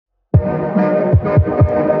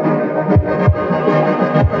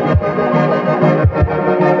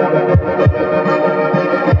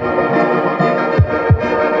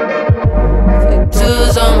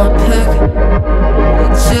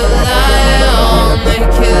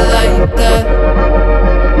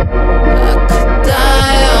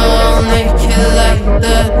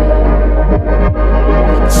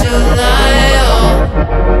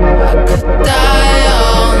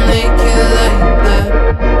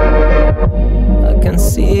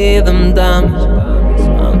see them damage.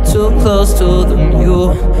 I'm too close to them,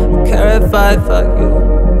 you. Carat 5, fuck you.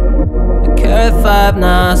 Carat 5,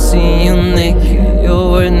 now I see you naked.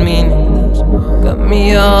 Your word meaningless. Got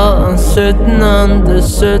me all uncertain under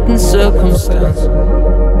certain circumstances.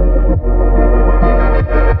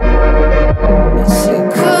 Guess you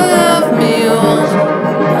could love me once,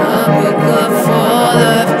 and I'll be good for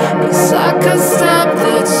life. Guess I could stop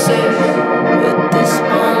the chase with this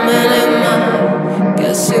moment in mind.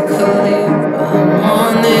 Guess you could leave by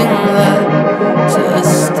morning light.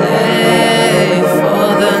 Just stay for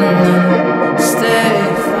the night, stay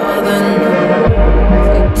for the night.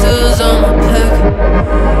 Victors on my pick,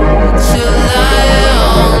 would you lie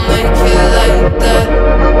or make it like that?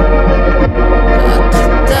 I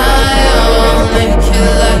could die or make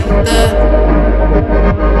it like that.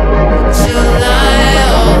 Would you lie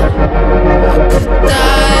or I could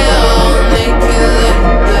die or make it like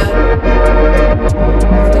that?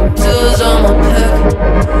 Victors on my pick,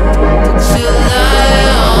 would you lie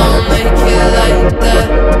or make it like that?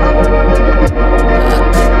 I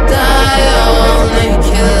could die or make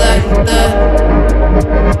it like that.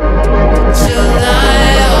 Would you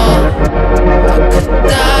lie or I could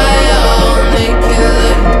die or make it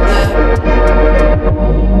like that?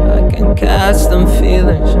 I can catch them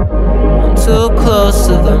feelings, I'm too close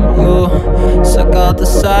to them, you. Suck out the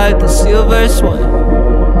side, the silver swing.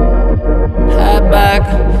 Head back,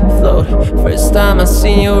 float. First time I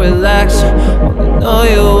seen you relax. Only know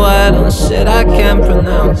you white on shit I can't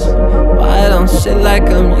pronounce. White on shit like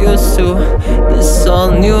I'm used to. This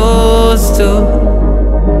all news to.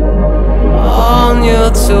 All new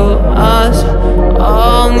to us.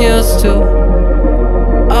 All news to.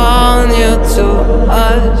 All new to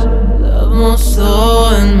us. Love moves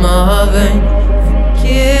slow in my vein.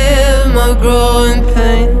 Forgive my growing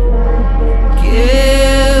pain.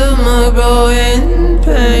 Give my growing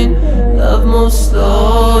pain. Love moves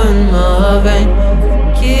slow in my vein.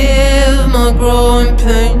 Forgive my growing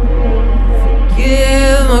pain.